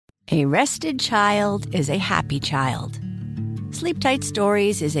A rested child is a happy child. Sleep Tight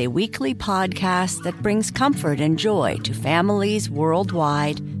Stories is a weekly podcast that brings comfort and joy to families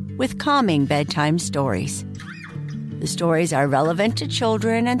worldwide with calming bedtime stories. The stories are relevant to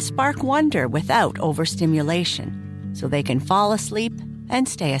children and spark wonder without overstimulation, so they can fall asleep and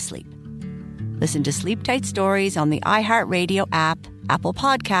stay asleep. Listen to Sleep Tight Stories on the iHeartRadio app, Apple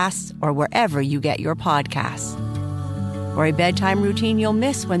Podcasts, or wherever you get your podcasts. For a bedtime routine you'll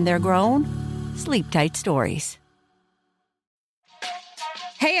miss when they're grown, Sleep Tight Stories.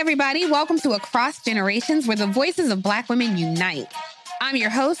 Hey, everybody. Welcome to Across Generations, where the voices of Black women unite. I'm your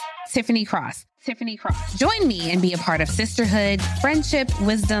host, Tiffany Cross. Join me and be a part of sisterhood, friendship,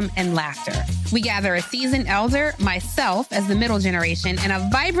 wisdom, and laughter. We gather a seasoned elder, myself as the middle generation, and a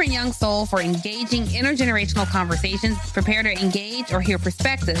vibrant young soul for engaging intergenerational conversations. Prepare to engage or hear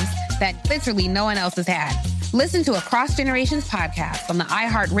perspectives that literally no one else has had. Listen to Across Generations podcast on the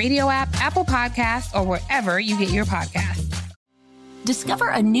iHeartRadio app, Apple Podcasts, or wherever you get your podcasts. Discover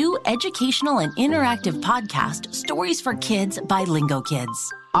a new educational and interactive podcast, Stories for Kids by Lingo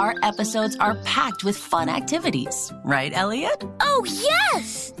Kids. Our episodes are packed with fun activities. Right, Elliot? Oh,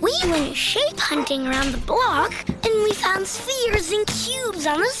 yes! We went shape hunting around the block, and we found spheres and cubes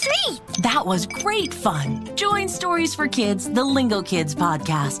on the street. That was great fun. Join Stories for Kids, the Lingo Kids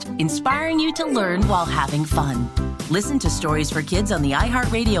podcast, inspiring you to learn while having fun. Listen to Stories for Kids on the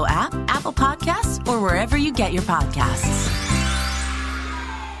iHeartRadio app, Apple Podcasts, or wherever you get your podcasts.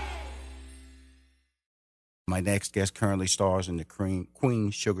 My next guest currently stars in the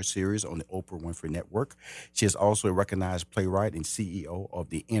Queen Sugar series on the Oprah Winfrey Network. She is also a recognized playwright and CEO of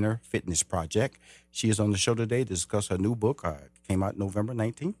the Inner Fitness Project. She is on the show today to discuss her new book. Came out November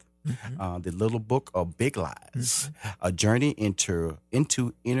 19th. The Little Book of Big Lies, A Journey into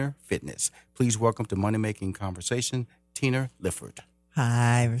Inner Fitness. Please welcome to Money Making Conversation, Tina Lifford.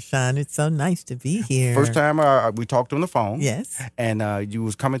 Hi, Rashawn. It's so nice to be here. First time we talked on the phone. Yes. And you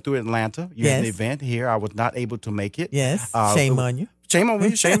was coming through Atlanta. You had an event here. I was not able to make it. Yes. Shame on you. Shame on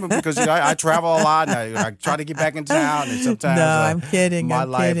me. Shame because I travel a lot and I try to get back in town. And sometimes no, I'm kidding.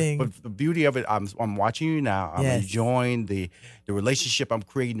 Kidding. But the beauty of it, I'm watching you now. I'm enjoying the relationship I'm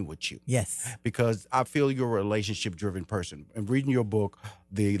creating with you. Yes. Because I feel you're a relationship-driven person. And reading your book,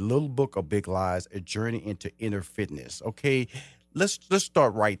 The Little Book of Big Lies, A Journey into Inner Fitness. Okay. Let's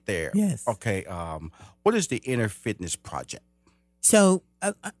start right there. Yes. Okay. What is the Inner Fitness Project? So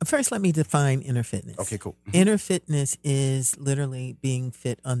first, let me define inner fitness. Okay, cool. Inner fitness is literally being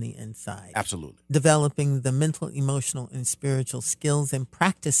fit on the inside. Absolutely. Developing the mental, emotional, and spiritual skills and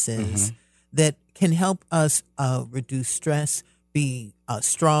practices that can help us reduce stress, be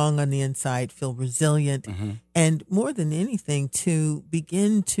strong on the inside, feel resilient, and more than anything, to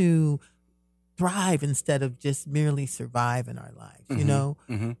begin to thrive instead of just merely survive in our lives. You know,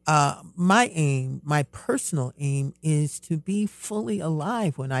 my personal aim is to be fully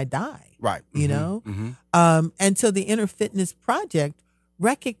alive when I die. Right. You know, and so the Inner Fitness Project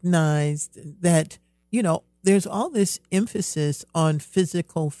recognized that, you know, there's all this emphasis on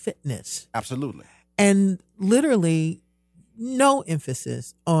physical fitness. Absolutely. And literally no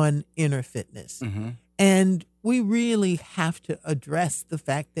emphasis on inner fitness. And we really have to address the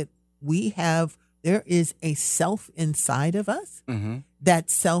fact that there is a self inside of us.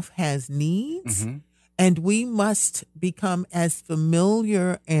 That self has needs, and we must become as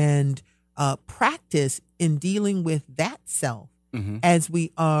familiar and practice in dealing with that self as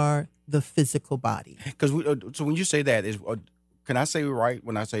we are the physical body. Because so when you say that, can I say right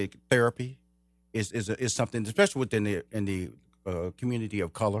when I say therapy is something, especially within the community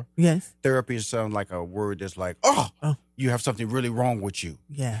of color? Yes. Therapy sounds like a word that's like, you have something really wrong with you.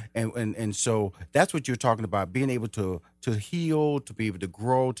 Yeah. And so that's what you're talking about, being able to heal, to be able to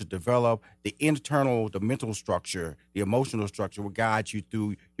grow, to develop the mental structure, the emotional structure will guide you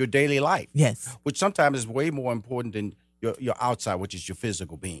through your daily life. Yes. Which sometimes is way more important than your outside, which is your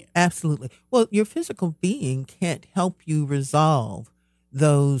physical being. Absolutely. Well, your physical being can't help you resolve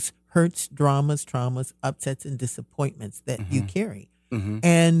those hurts, dramas, traumas, upsets, and disappointments that you carry.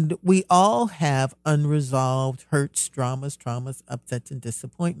 And we all have unresolved hurts, dramas, traumas, upsets, and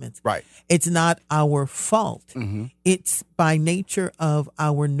disappointments. Right. It's not our fault. It's by nature of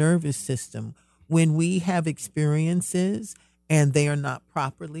our nervous system. When we have experiences and they are not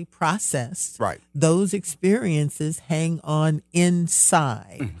properly processed, those experiences hang on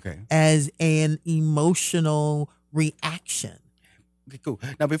inside as an emotional reaction. Okay, cool.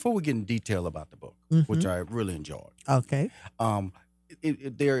 Now, before we get in detail about the book, which I really enjoyed. Okay.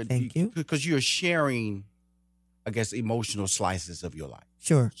 Thank you. Because you're sharing, I guess, emotional slices of your life.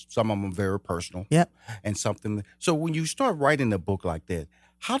 Sure. Some of them are very personal. Yep. And something. So when you start writing a book like that,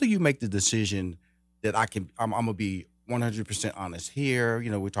 How do you make the decision that I'm gonna be 100% honest here?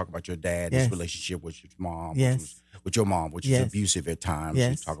 We talk about your dad, his relationship with your mom, with your mom, which is abusive at times.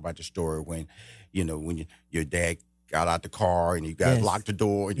 You talk about the story when your dad got out the car and you guys locked the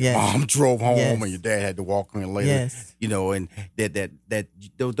door and your mom drove home and your dad had to walk in later. And that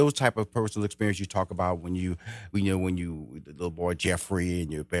those type of personal experience you talk about when you the little boy Jeffrey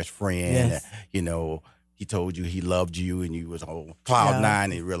and your best friend, he told you he loved you and you was on cloud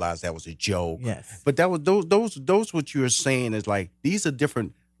nine and you realized that was a joke. But that was those what you're saying is like these are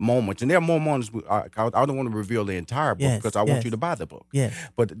different moments, and there are more moments. I don't want to reveal the entire book because I want you to buy the book.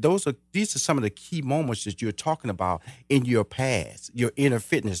 But these are some of the key moments that you're talking about in your past, your inner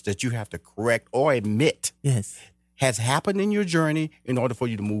fitness that you have to correct or admit has happened in your journey in order for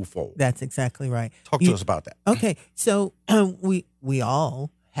you to move forward. That's exactly right. Talk to us about that. Okay, so we all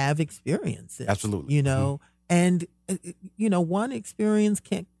have experiences. Absolutely. And one experience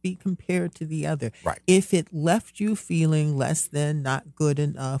can't be compared to the other. Right. If it left you feeling less than, not good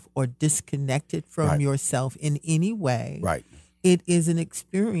enough, or disconnected from yourself in any way, it is an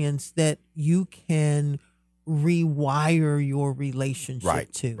experience that you can rewire your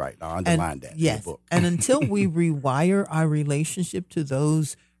relationship to. Right. I underline that. Yes. In the book. And until we rewire our relationship to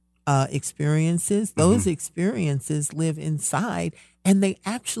those experiences, those experiences live inside and they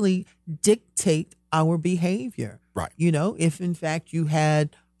actually dictate our behavior. Right. If in fact you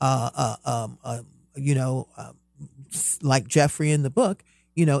had, like Jeffrey in the book,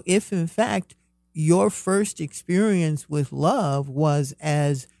 if in fact your first experience with love was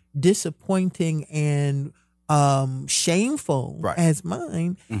as disappointing and shameful as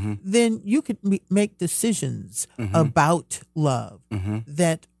mine, then you could make decisions about love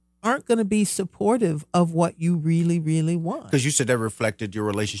that aren't going to be supportive of what you really, really want. Because you said that reflected your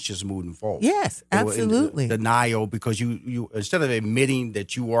relationships moving forward. Yes, absolutely. Denial, because you instead of admitting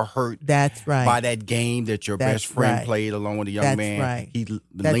that you were hurt That's right. by that game that your best friend played along with a young man, right. he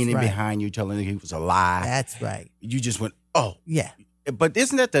leaning behind you telling you he was a lie. That's right. You just went, oh. Yeah. But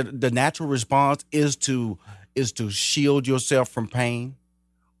isn't that the natural response is to shield yourself from pain?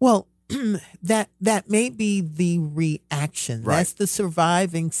 Well, that may be the reaction. Right. That's the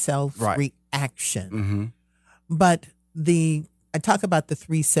surviving self reaction. But I talk about the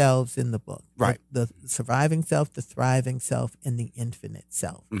three selves in the book. Right. The surviving self, the thriving self, and the infinite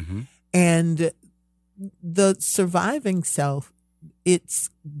self. And the surviving self, its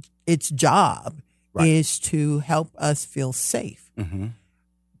job is to help us feel safe.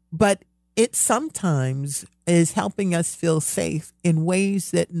 But it sometimes is helping us feel safe in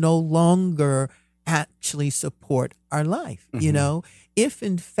ways that no longer actually support our life. If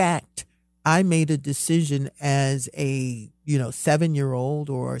in fact I made a decision as a 7-year-old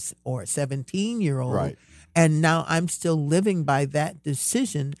or 17-year-old, and now I'm still living by that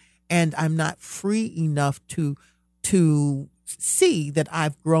decision, and I'm not free enough to see that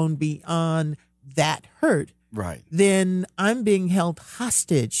I've grown beyond that hurt. Right. Then I'm being held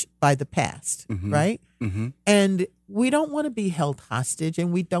hostage by the past, right? And we don't want to be held hostage,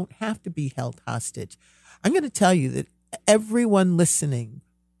 and we don't have to be held hostage. I'm going to tell you that everyone listening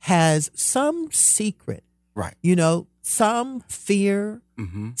has some secret, some fear,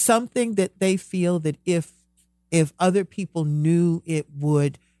 something that they feel that if other people knew, it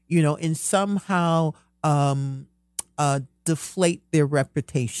would, and somehow deflate their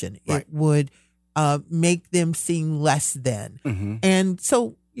reputation. It would make them seem less than. And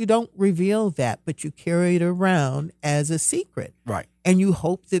so you don't reveal that, but you carry it around as a secret. Right. And you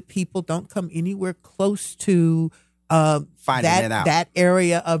hope that people don't come anywhere close to finding it out. That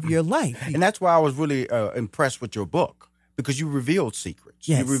area of your life. And that's why I was really impressed with your book, because you revealed secrets.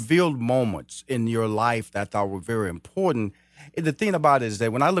 Yes. You revealed moments in your life that I thought were very important. And the thing about it is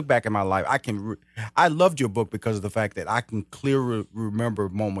that when I look back at my life, I loved your book because of the fact that I can clearly remember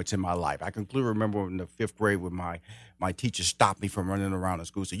moments in my life. I can clearly remember in the 5th grade when my teacher stopped me from running around in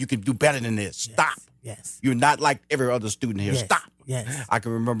school. So you can do better than this. Stop. Yes. You're not like every other student here. Yes. Stop. Yes. I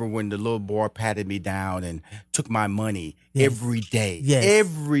can remember when the little boy patted me down and took my money every day. Yes.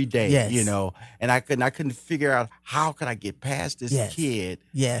 Every day. Yes. And I couldn't figure out how could I get past this kid.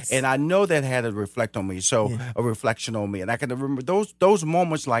 Yes. And I know that had a reflect on me. So a reflection on me. And I can remember those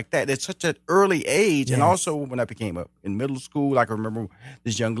moments like that at such an early age. Yes. And also when I became in middle school, I can remember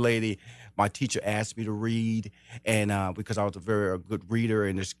this young lady, my teacher asked me to read, and because I was a very good reader,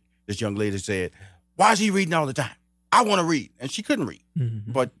 and this young lady said, "Why is he reading all the time? I want to read," and she couldn't read.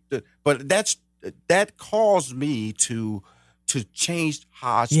 But that caused me to change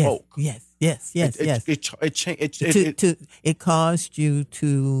how I spoke. Yes. It caused you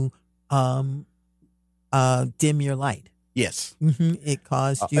to dim your light. Yes. It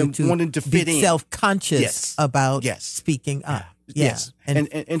caused you and to wanting to fit be in. self-conscious Yes. about Yes. speaking up. Yes.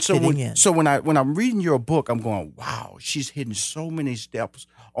 And so fitting in. when I'm reading your book, I'm going, wow, she's hitting so many steps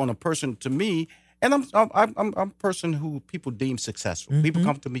on a person to me. And I'm a person who people deem successful. People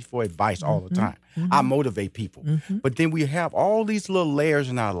come to me for advice all the time. I motivate people. But then we have all these little layers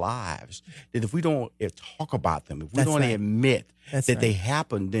in our lives that if we don't talk about them, if we don't admit that they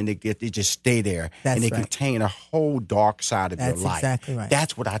happen, then they just stay there and they contain a whole dark side of your life. Exactly right.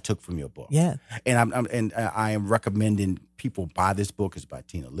 That's what I took from your book. Yeah. And I am recommending people buy this book. It's by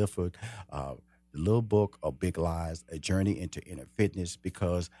Tina Lifford. The Little Book of Big Lies, A Journey into Inner Fitness,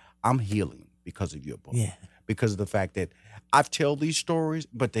 because I'm healing because of your book. Yeah. Because of the fact that I've told these stories,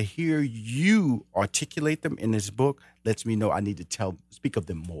 but to hear you articulate them in this book lets me know I need to speak of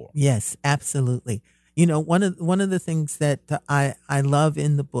them more. Yes, absolutely. You know, one of the things that I love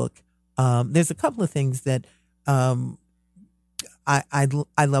in the book, there's a couple of things that I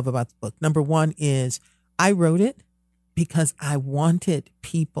love about the book. Number one is I wrote it because I wanted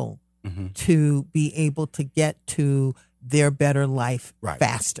people to be able to get to their better life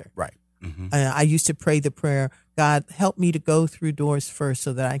faster. Right. I used to pray the prayer, God, help me to go through doors first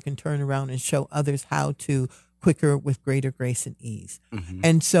so that I can turn around and show others how to quicker with greater grace and ease.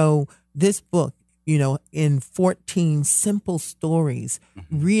 And so this book, you know, in 14 simple stories,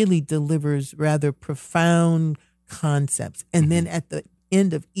 really delivers rather profound concepts. And then at the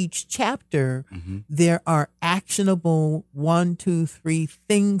end of each chapter, there are actionable 1, 2, 3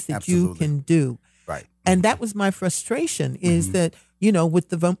 things that you can do. Right. And that was my frustration is that, you know, with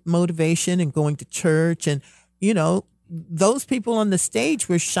the motivation and going to church and, you know, those people on the stage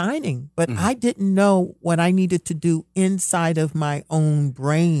were shining, but I didn't know what I needed to do inside of my own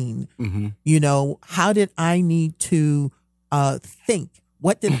brain. You know, how did I need to think?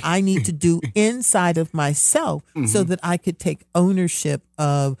 What did I need to do inside of myself so that I could take ownership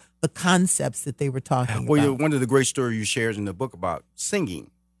of the concepts that they were talking about? Well, one of the great stories you shared in the book about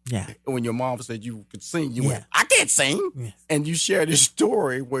singing. Yeah. When your mom said you could sing, you went, I can't sing. Yes. And you shared this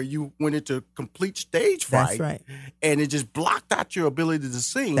story where you went into complete stage fright. That's right. And it just blocked out your ability to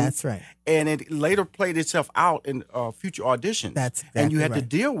sing. That's right. And it later played itself out in future auditions. That's exactly and you had to right.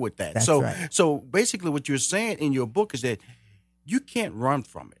 deal with that. That's so, right. so basically what you're saying in your book is that you can't run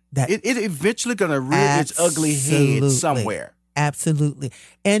from it. It eventually going to rear its ugly head somewhere. Absolutely.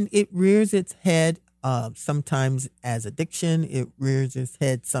 And it rears its head sometimes as addiction. It rears its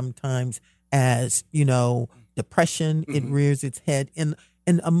head sometimes as, you know, depression. It rears its head in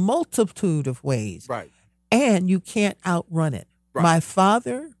a multitude of ways. Right. And you can't outrun it. Right. My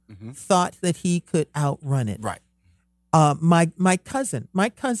father thought that he could outrun it. Right. My cousin,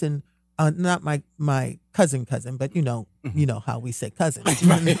 not my cousin, but you know how we say cousin.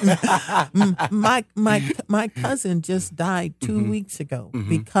 my cousin just died 2 weeks ago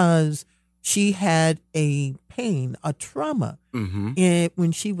because she had a pain, a trauma.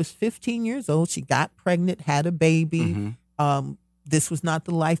 When she was 15 years old, she got pregnant, had a baby. This was not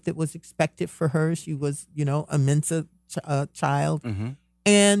the life that was expected for her. She was, you know, a Mensa child.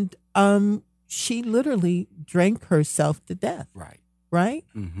 And she literally drank herself to death. Right?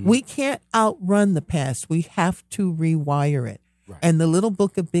 We can't outrun the past. We have to rewire it. Right. And the Little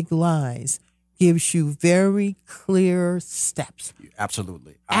Book of Big Lies gives you very clear steps.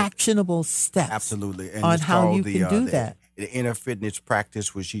 Absolutely. Actionable steps. Absolutely. And on how you can do that. The inner fitness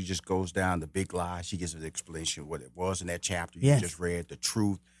practice where she just goes down the big lie. She gives an explanation of what it was in that chapter you just read, the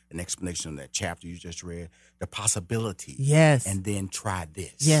truth, an explanation of that chapter you just read, the possibility. Yes. And then try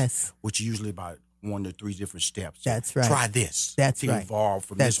this. Yes. Which is usually about 1 to 3 different steps. That's right. Try this. That's to right. evolve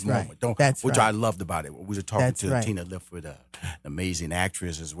from That's this right. moment. That's which right. I loved about it. We were talking That's to right. Tina Lifford, an amazing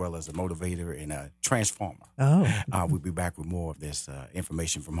actress as well as a motivator and a transformer. Oh. We'll be back with more of this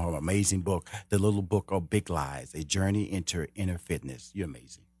information from her amazing book, The Little Book of Big Lies, A Journey into Inner Fitness. You're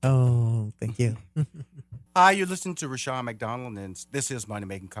amazing. Oh, thank you. Hi, you're listening to Rashawn McDonald, and this is Money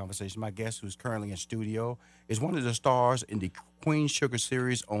Making Conversation. My guest, who's currently in studio, is one of the stars in the Queen Sugar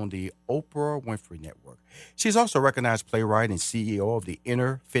series on the Oprah Winfrey Network. She's also a recognized playwright and CEO of the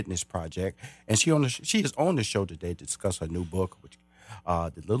Inner Fitness Project, and she is on the show today to discuss her new book, which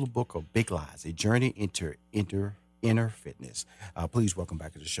The Little Book of Big Lies, A Journey into Inner Fitness. Please welcome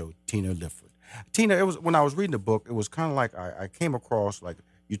back to the show, Tina Lifford. Tina, it was when I was reading the book, it was kind of like I came across like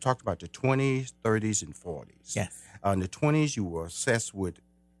you talked about the 20s, 30s, and 40s. Yes. In the 20s, you were obsessed with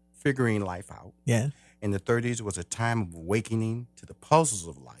figuring life out. Yeah. In the 30s, it was a time of awakening to the puzzles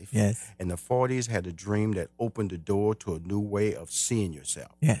of life. Yes. In the 40s, had a dream that opened the door to a new way of seeing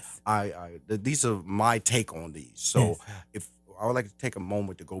yourself. Yes. These are my take on these. So if I would like to take a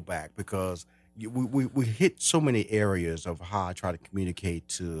moment to go back because We hit so many areas of how I try to communicate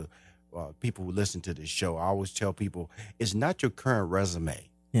to people who listen to this show. I always tell people it's not your current resume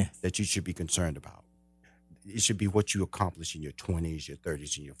that you should be concerned about. It should be what you accomplish in your 20s, your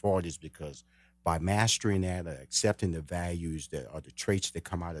 30s, and your 40s, because by mastering that, accepting the values that are the traits that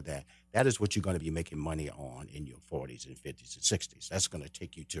come out of that, that is what you're going to be making money on in your 40s and 50s and 60s. That's going to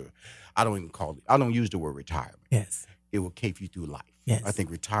take you to, I don't use the word retirement. Yes. It will keep you through life. Yes. I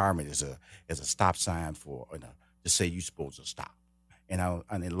think retirement is a stop sign for to say you're supposed to stop. And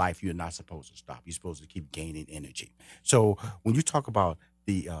in life, you're not supposed to stop. You're supposed to keep gaining energy. So when you talk about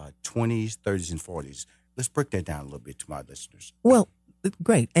the 20s, 30s, and 40s, let's break that down a little bit to my listeners. Well,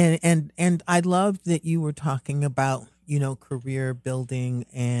 great. And I love that you were talking about, career building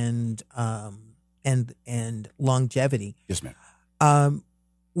and longevity. Yes, ma'am.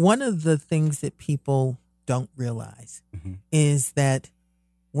 One of the things that people don't realize is that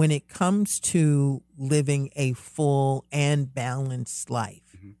when it comes to living a full and balanced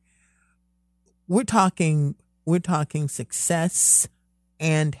life, we're talking success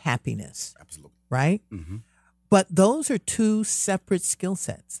and happiness. Absolutely. Right? Mm-hmm. But those are two separate skill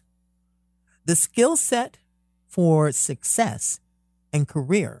sets. The skill set for success and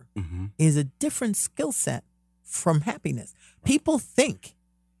career is a different skill set from happiness. People think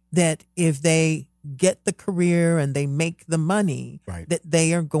that if they get the career and they make the money, that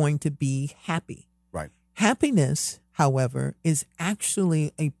they are going to be happy. Right. Happiness, however, is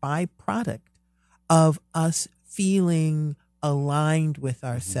actually a byproduct of us feeling aligned with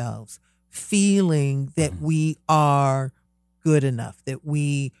ourselves, feeling that we are good enough, that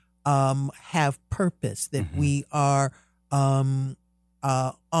we have purpose, that we are on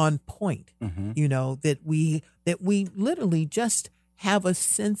point, that we literally just have a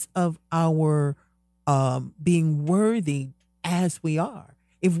sense of our being worthy as we are.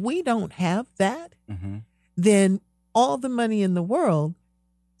 If we don't have that, then all the money in the world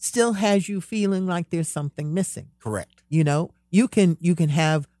still has you feeling like there's something missing. Correct. You can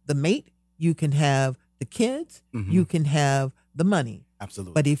have the mate, you can have the kids, you can have the money.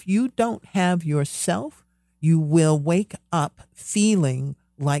 Absolutely. But if you don't have yourself, you will wake up feeling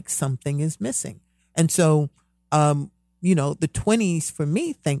like something is missing. And so, the 20s for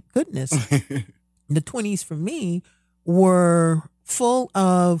me, thank goodness, the 20s for me were full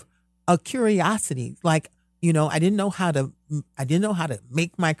of a curiosity. Like, I didn't know how to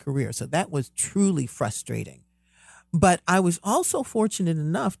make my career. So that was truly frustrating. But I was also fortunate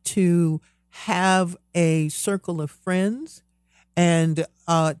enough to have a circle of friends and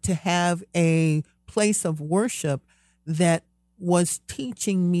to have a place of worship that was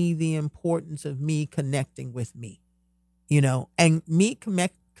teaching me the importance of me connecting with me, and me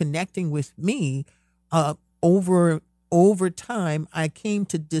connecting with me over time. I came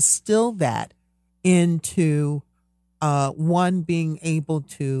to distill that into one, being able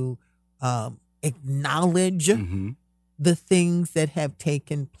to acknowledge the things that have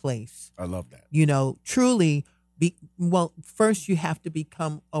taken place. I love that. Truly, first you have to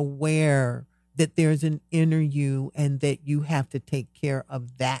become aware that there's an inner you and that you have to take care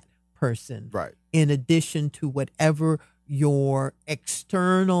of that person. Right. In addition to whatever your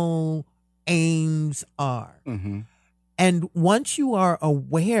external aims are. And once you are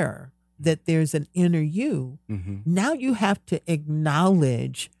aware that there's an inner you, now you have to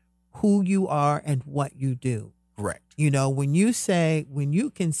acknowledge who you are and what you do. Correct. When you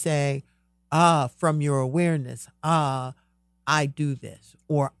can say, from your awareness, I do this,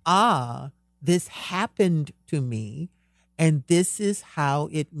 or this happened to me, and this is how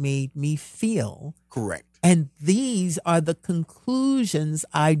it made me feel. Correct. And these are the conclusions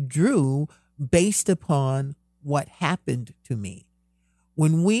I drew based upon what happened to me.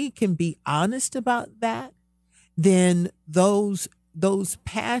 When we can be honest about that, then those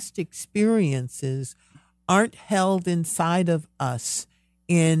past experiences aren't held inside of us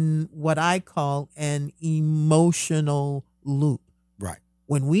in what I call an emotional loop. Right.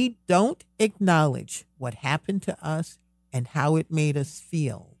 When we don't acknowledge what happened to us and how it made us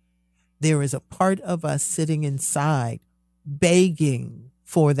feel, there is a part of us sitting inside begging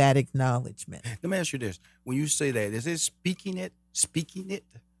for that acknowledgement. Let me ask you this. When you say that, is it speaking it,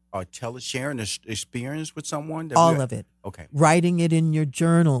 or sharing the experience with someone? All of it. Okay. Writing it in your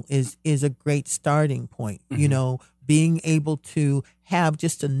journal is a great starting point. Being able to have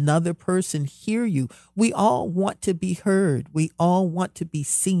just another person hear you. We all want to be heard. We all want to be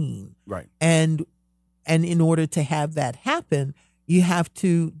seen. Right. And in order to have that happen, you have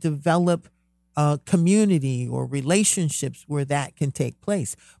to develop community or relationships where that can take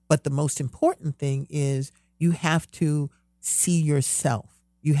place. But the most important thing is you have to see yourself.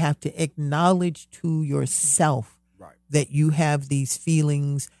 You have to acknowledge to yourself that you have these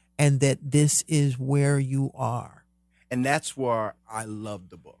feelings and that this is where you are. And that's where I love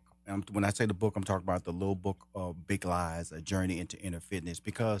the book. And when I say the book, I'm talking about the little book of Big Lies, A Journey into Inner Fitness,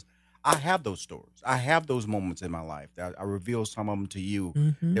 because I have those stories. I have those moments in my life. I reveal some of them to you.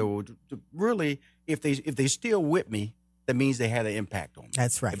 They were really, if they still with me, that means they had an impact on me.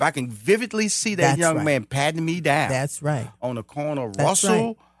 That's right. If I can vividly see that young man patting me down. That's right. On the corner of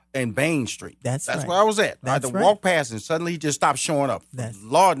Russell and Bain Street. That's right. where I was at. I had to walk past and suddenly he just stopped showing up.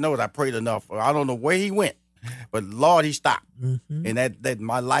 Lord knows I prayed enough. I don't know where he went. But Lord, he stopped, and that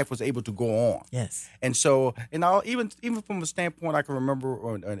my life was able to go on. Yes, and so, and even from a standpoint, I can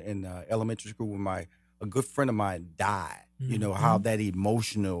remember in elementary school when a good friend of mine died. You know how that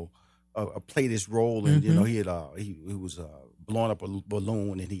emotional played its role, and you know he was blowing up a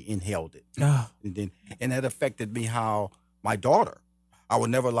balloon and he inhaled it, and that affected me. How my daughter, I would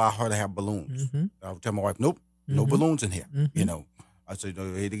never allow her to have balloons. I would tell my wife, nope, no balloons in here. You know. I said,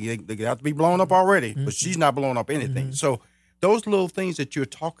 they have to be blown up already, but she's not blowing up anything. So those little things that you're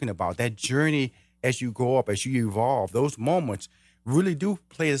talking about, that journey as you grow up, as you evolve, those moments really do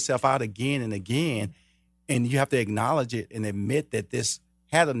play itself out again and again. And you have to acknowledge it and admit that this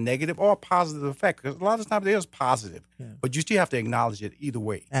had a negative or a positive effect. Because a lot of times it is positive, but you still have to acknowledge it either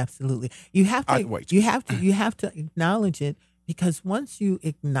way. Absolutely. You have to acknowledge it, because once you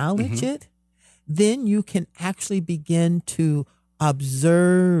acknowledge it, then you can actually begin to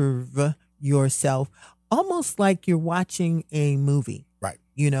observe yourself, almost like you're watching a movie. Right.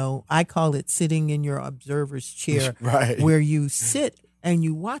 You know, I call it sitting in your observer's chair, where you sit and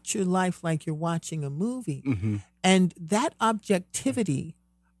you watch your life like you're watching a movie. And that objectivity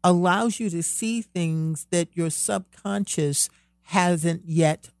allows you to see things that your subconscious hasn't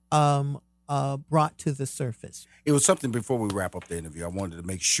yet brought to the surface. It was something before we wrap up the interview. I wanted to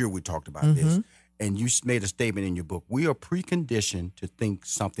make sure we talked about this. And you made a statement in your book. We are preconditioned to think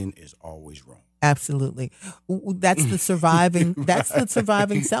something is always wrong. Absolutely. That's the surviving. That's the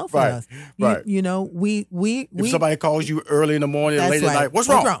surviving self in us. You know, we. If somebody calls you early in the morning, late at night, what's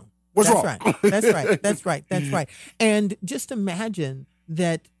wrong? What's wrong? That's right. And just imagine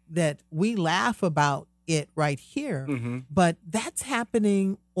that we laugh about it right here, but that's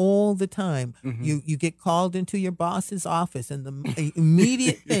happening all the time. You get called into your boss's office, and the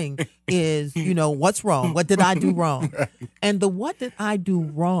immediate thing is, you know, what's wrong? What did I do wrong? And the what did I do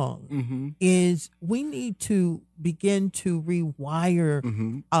wrong is we need to begin to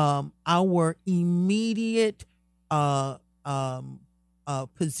rewire our immediate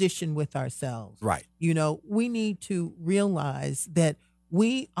position with ourselves. Right. You know, we need to realize that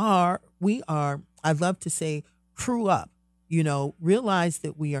we are, I'd love to say, crew up, you know, realize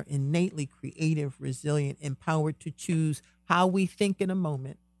that we are innately creative, resilient, empowered to choose how we think in a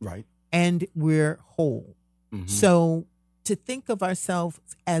moment. Right. And we're whole. So to think of ourselves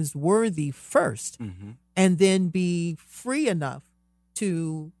as worthy first, and then be free enough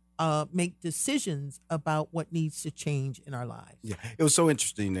to make decisions about what needs to change in our lives. Yeah, it was so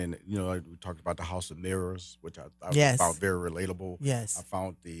interesting. And, you know, we talked about the House of Mirrors, which I found very relatable. Yes. I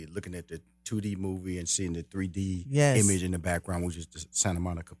found looking at the 2D movie and seeing the 3D image in the background, which is the Santa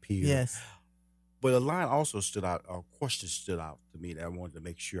Monica Pier. Yes. But a line also stood out, a question stood out to me that I wanted to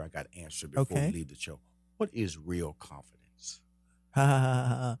make sure I got answered before we leave the show. What is real confidence?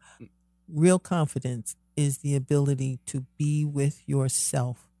 Real confidence is the ability to be with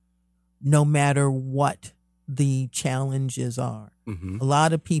yourself no matter what the challenges are. A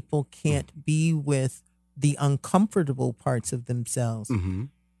lot of people can't be with the uncomfortable parts of themselves.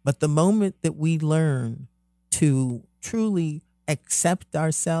 But the moment that we learn to truly accept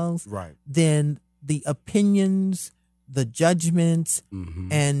ourselves, then the opinions, the judgments,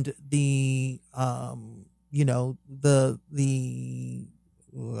 and the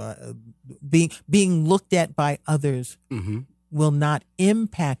being looked at by others will not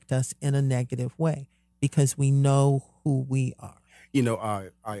impact us in a negative way, because we know who we are. You know,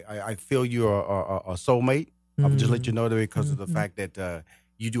 I feel you're a soulmate. I'll just let you know that because of the fact that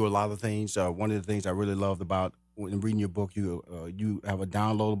you do a lot of things. One of the things I really loved about when reading your book, you have a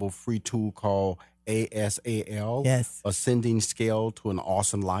downloadable free tool called ASAL, Ascending Scale to an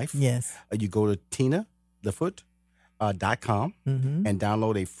Awesome Life. Yes. You go to Lifford.com and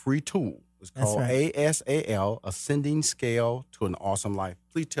download a free tool. It's called ASAL, Ascending Scale to an Awesome Life.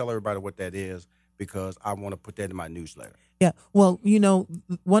 Please tell everybody what that is, because I want to put that in my newsletter. Yeah. Well, you know,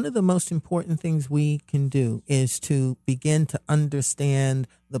 one of the most important things we can do is to begin to understand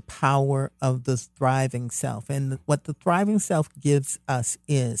the power of the thriving self. And what the thriving self gives us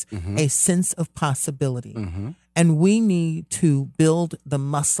is a sense of possibility. And we need to build the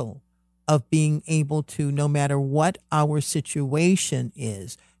muscle of being able to, no matter what our situation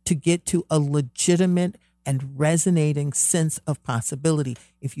is, to get to a legitimate and resonating sense of possibility.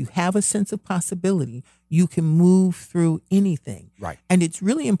 If you have a sense of possibility, you can move through anything. Right. And it's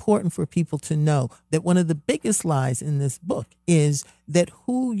really important for people to know that one of the biggest lies in this book is that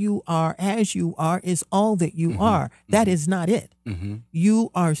who you are as you are is all that you are. That is not it. You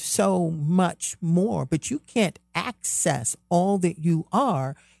are so much more, but you can't access all that you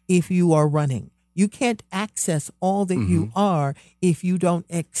are if you are running. You can't access all that you are if you don't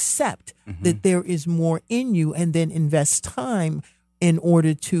accept that there is more in you, and then invest time in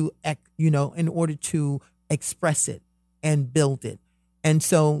order to, in order to express it and build it. And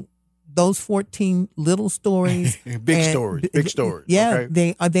so those 14 little stories, big stories. Yeah,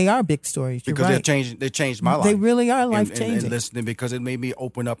 okay? they are big stories. You're because right. they changed my life. They really are life changing. And listening, because it made me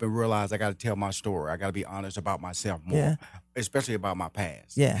open up and realize I got to tell my story. I got to be honest about myself more, especially about my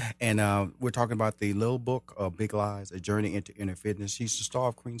past. Yeah. And we're talking about the little book, Big Lies: A Journey into Inner Fitness. She's the star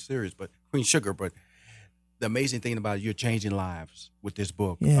of Queen Sugar. But the amazing thing about it, you're changing lives with this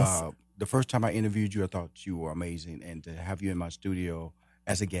book. Yes. The first time I interviewed you, I thought you were amazing, and to have you in my studio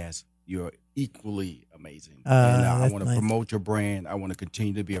as a guest, you're equally amazing. And I want to promote your brand. I want to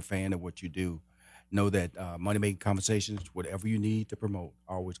continue to be a fan of what you do. Know that Money Making Conversations, whatever you need to promote,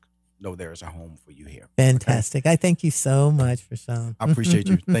 always know there is a home for you here. Fantastic. Okay? I thank you so much, Rashawn. I appreciate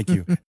you. Thank you.